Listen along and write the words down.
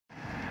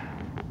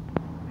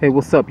Hey,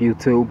 what's up,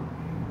 YouTube?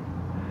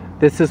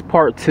 This is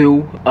part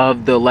 2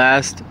 of the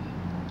last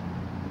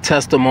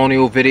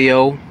testimonial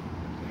video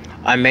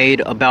I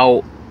made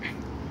about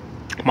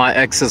my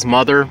ex's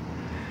mother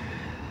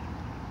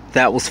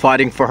that was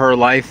fighting for her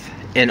life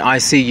in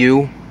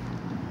ICU.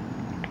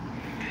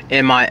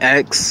 And my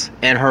ex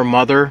and her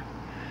mother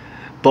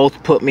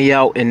both put me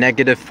out in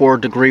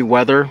 -4-degree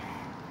weather.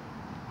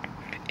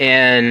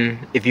 And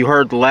if you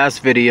heard the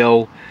last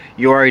video,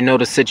 you already know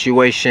the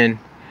situation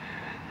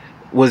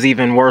was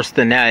even worse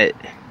than that.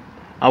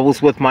 I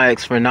was with my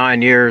ex for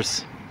 9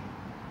 years,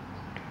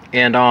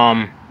 and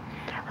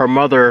her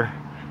mother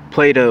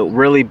played a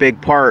really big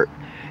part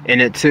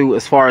in it too,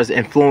 as far as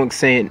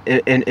influencing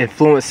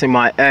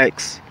my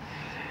ex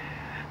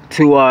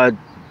to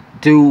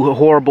do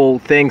horrible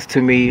things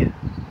to me,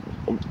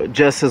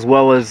 just as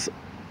well as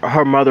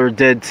her mother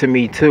did to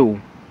me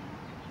too.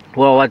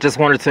 Well, I just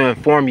wanted to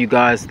inform you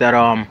guys that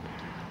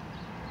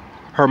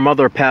her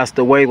mother passed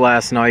away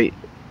last night.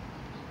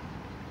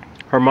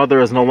 Her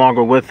mother is no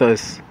longer with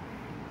us.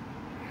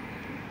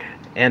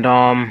 And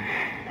I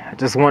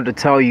just wanted to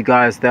tell you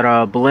guys that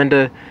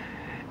Belinda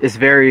is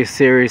very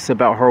serious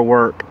about her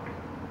work.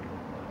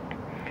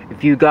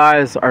 If you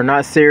guys are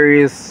not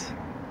serious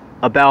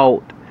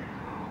about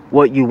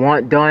what you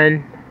want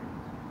done,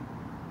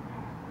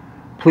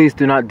 please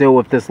do not deal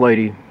with this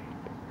lady,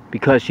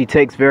 because she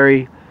takes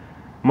very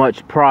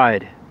much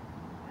pride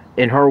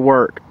in her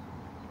work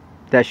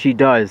that she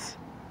does.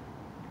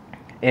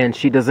 And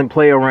she doesn't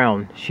play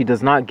around. She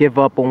does not give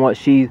up on what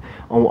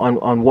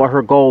on what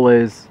her goal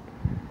is.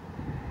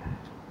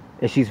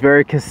 And she's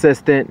very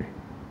consistent.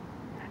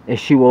 And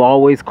she will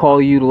always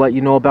call you to let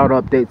you know about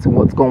updates and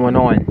what's going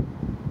on.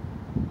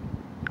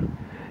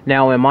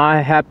 Now, am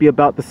I happy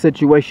about the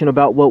situation,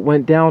 about what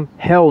went down?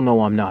 Hell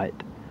no, I'm not.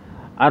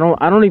 I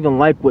don't even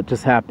like what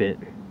just happened.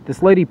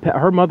 This lady,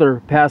 her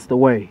mother passed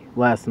away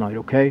last night,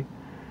 okay?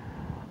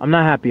 I'm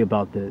not happy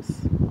about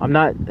this.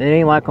 It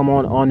ain't like I'm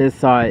on this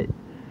side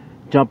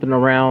jumping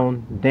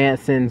around,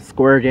 dancing,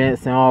 square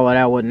dancing, all of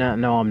that, whatnot.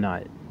 No, I'm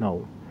not.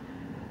 No.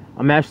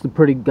 I'm actually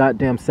pretty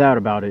goddamn sad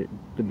about it,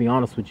 to be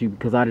honest with you,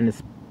 because I didn't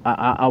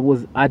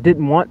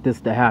want this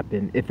to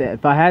happen.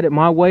 If I had it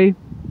my way,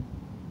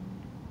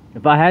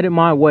 if I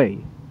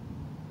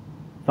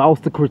was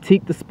to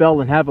critique the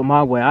spell and have it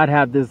my way, I'd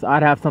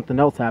have something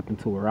else happen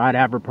to her. I'd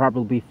have her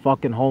probably be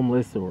fucking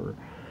homeless, or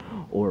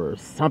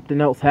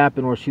something else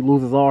happen, or she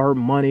loses all her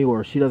money,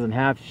 or she doesn't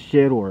have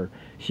shit, or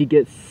she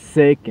gets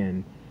sick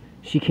and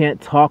she can't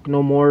talk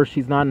no more.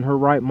 She's not in her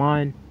right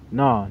mind.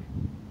 Nah,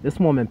 this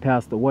woman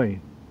passed away.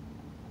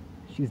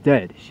 She's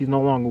dead. She's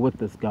no longer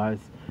with us, guys.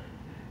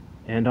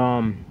 And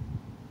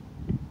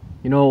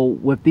you know,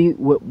 with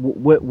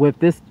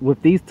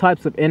these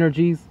types of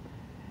energies,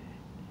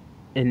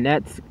 and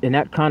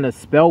that kind of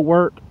spell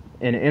work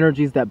and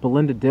energies that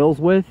Belinda deals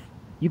with,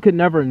 you could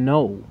never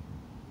know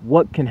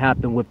what can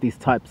happen with these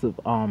types of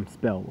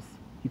spells.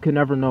 You can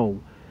never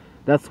know.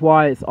 That's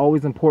why it's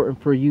always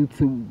important for you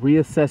to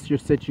reassess your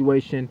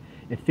situation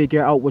and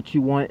figure out what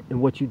you want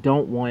and what you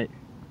don't want.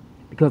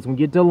 Because when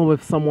you're dealing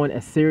with someone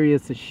as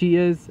serious as she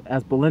is,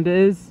 as Belinda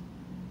is,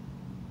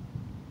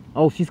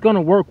 oh, she's going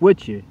to work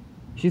with you.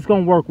 She's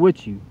going to work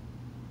with you.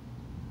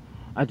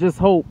 I just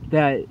hope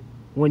that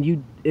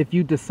if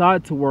you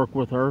decide to work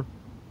with her,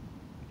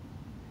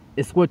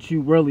 it's what you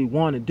really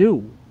want to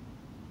do.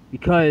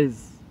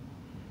 Because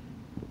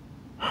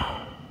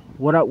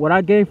what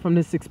I gained from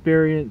this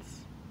experience,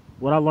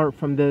 what I learned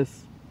from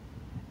this,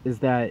 is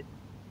that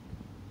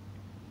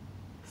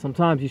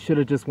sometimes you should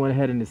have just went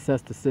ahead and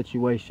assessed the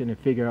situation and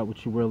figured out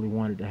what you really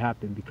wanted to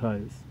happen.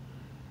 Because,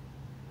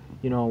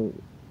 you know,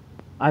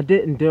 I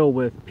didn't deal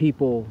with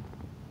people.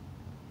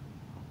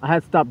 I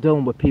had stopped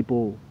dealing with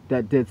people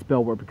that did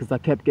spell work because I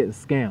kept getting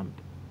scammed.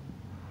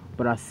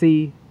 But I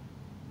see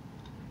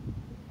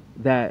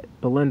that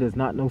Belinda is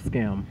not no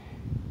scam.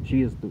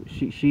 She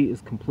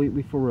is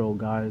completely for real,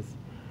 guys.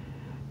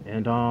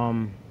 And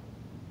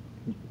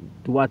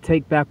do I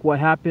take back what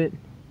happened?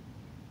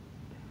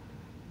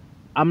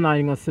 I'm not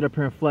even gonna sit up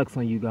here and flex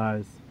on you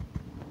guys.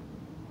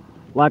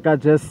 Like I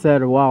just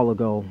said a while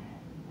ago,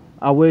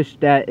 I wish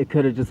that it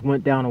could have just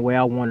went down the way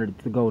I wanted it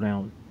to go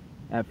down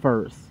at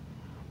first.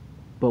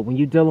 But when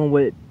you're dealing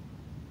with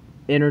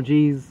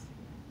energies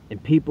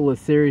and people as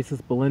serious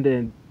as Belinda,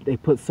 and they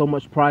put so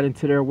much pride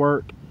into their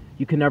work,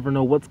 you can never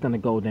know what's gonna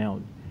go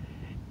down.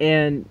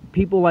 And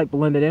people like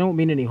Belinda, they don't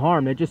mean any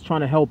harm. They're just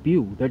trying to help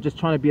you. They're just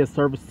trying to be a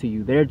service to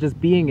you. They're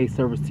just being a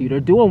service to you. They're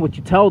doing what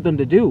you tell them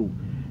to do.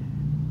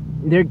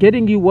 They're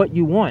getting you what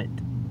you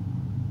want.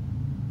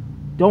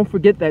 Don't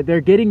forget that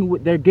they're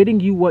getting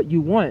you what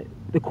you want.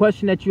 The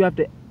question that you have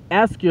to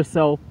ask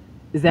yourself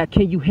is that,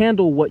 can you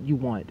handle what you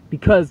want?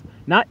 Because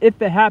not if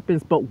it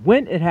happens, but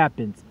when it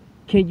happens,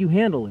 can you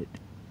handle it?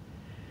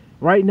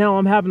 Right now,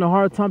 I'm having a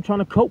hard time trying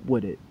to cope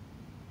with it.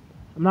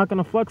 I'm not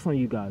gonna flex on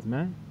you guys,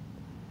 man.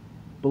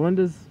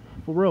 Belinda's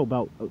for real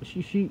about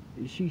she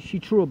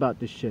true about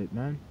this shit,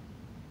 man.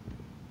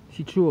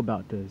 She true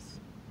about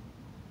this.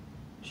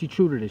 She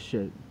true to this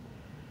shit.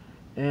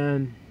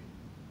 And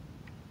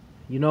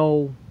You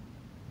know,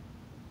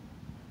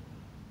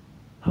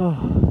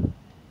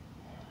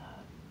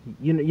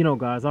 you know,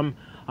 guys, I'm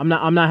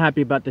not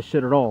happy about this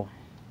shit at all.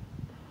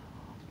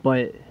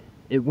 But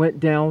it went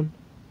down.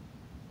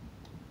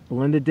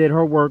 Belinda did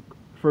her work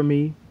for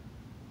me.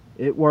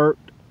 It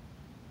worked.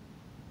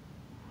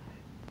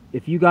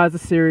 If you guys are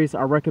serious,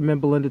 I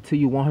recommend Belinda to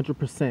you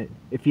 100%.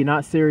 If you're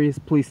not serious,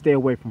 please stay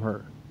away from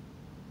her.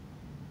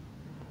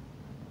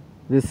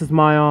 This is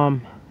my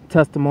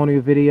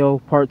testimonial video,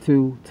 part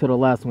 2 to the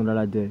last one that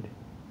I did.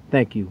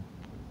 Thank you.